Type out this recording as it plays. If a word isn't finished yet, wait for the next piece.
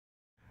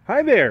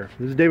Hi there,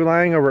 this is David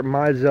Lang over at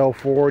Mizell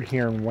Ford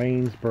here in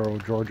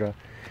Waynesboro, Georgia.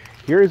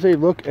 Here is a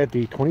look at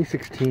the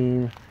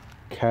 2016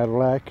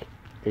 Cadillac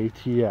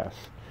ATS.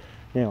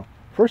 Now,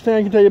 first thing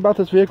I can tell you about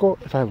this vehicle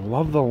is I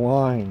love the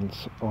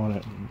lines on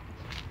it.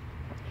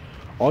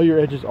 All your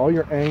edges, all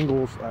your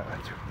angles,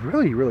 it's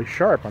really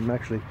sharp. I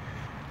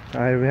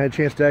haven't had a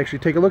chance to actually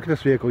take a look at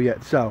this vehicle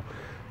yet, so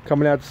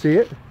coming out to see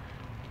it.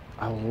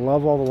 I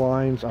love all the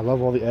lines, I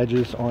love all the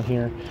edges on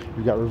here.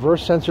 You've got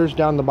reverse sensors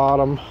down the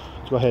bottom.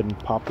 Go ahead and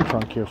pop the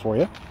trunk here for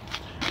you.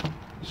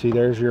 See,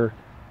 there's your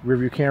rear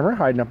view camera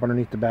hiding up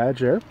underneath the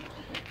badge there.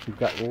 You've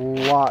got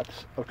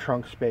lots of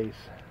trunk space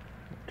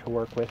to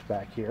work with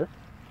back here.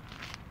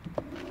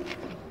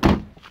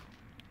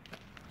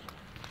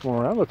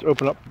 Going around, let's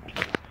open up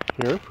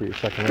here for your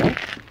second row.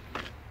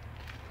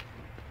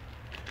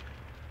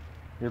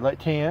 Your light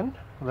tan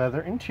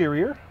leather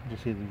interior, you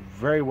see,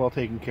 very well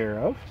taken care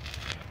of.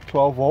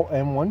 12 volt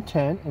and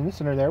 110 in the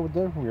center there with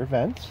the rear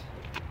vents.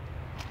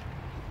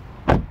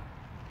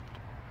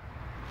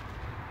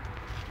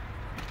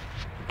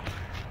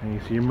 And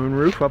you see your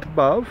moonroof up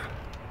above.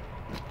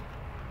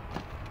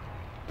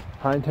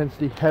 High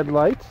intensity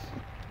headlights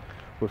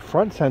with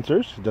front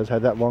sensors. It does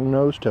have that long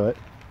nose to it.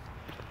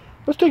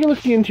 Let's take a look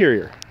at the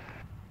interior.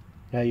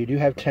 Now you do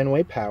have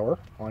 10-way power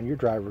on your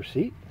driver's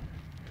seat.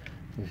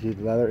 You see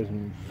the leather is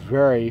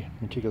very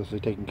meticulously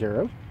taken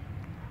care of.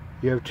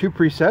 You have two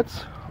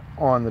presets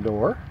on the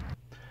door.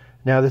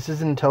 Now this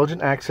is an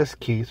intelligent access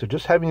key, so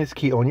just having this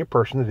key on your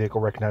person, the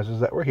vehicle recognizes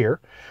that we're here.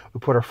 We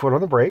put our foot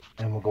on the brake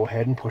and we'll go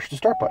ahead and push the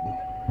start button.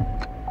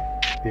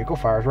 Vehicle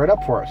fires right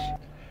up for us.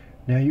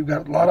 Now you've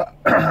got a lot of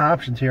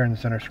options here in the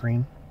center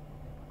screen.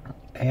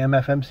 AM,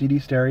 FM, CD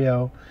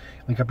stereo,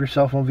 link up your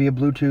cell phone via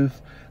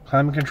Bluetooth,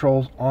 climate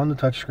controls on the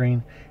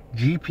touchscreen,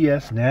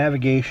 GPS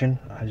navigation.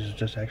 I was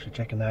just actually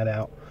checking that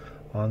out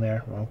on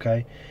there.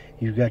 Okay,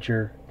 you've got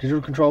your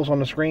digital controls on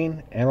the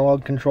screen,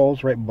 analog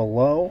controls right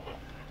below.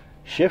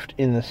 Shift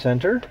in the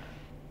center.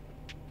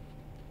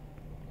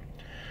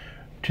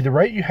 To the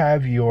right you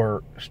have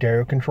your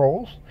stereo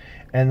controls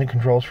and the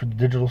controls for the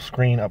digital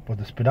screen up with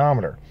the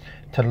speedometer.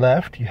 To the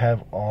left you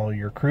have all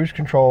your cruise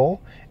control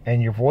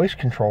and your voice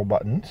control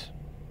buttons.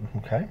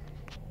 Okay.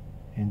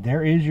 And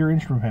there is your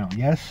instrument panel.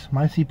 Yes,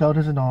 my seatbelt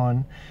isn't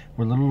on.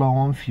 We're a little low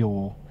on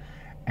fuel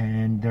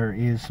and there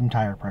is some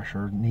tire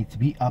pressure. It needs to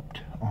be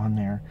upped on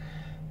there.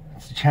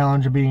 It's the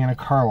challenge of being in a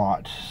car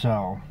lot,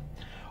 so.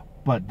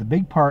 But the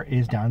big part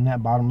is down in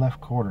that bottom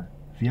left corner.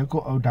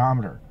 Vehicle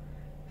odometer,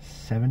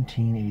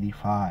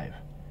 1785.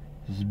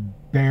 This is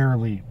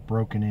barely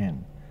broken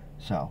in.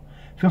 So,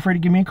 feel free to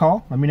give me a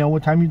call. Let me know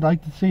what time you'd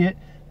like to see it.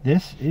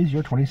 This is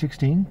your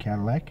 2016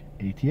 Cadillac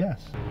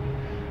ATS.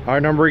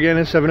 Our number again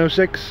is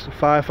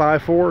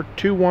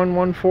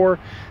 706-554-2114.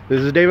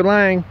 This is David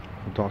Lang.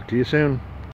 We'll talk to you soon.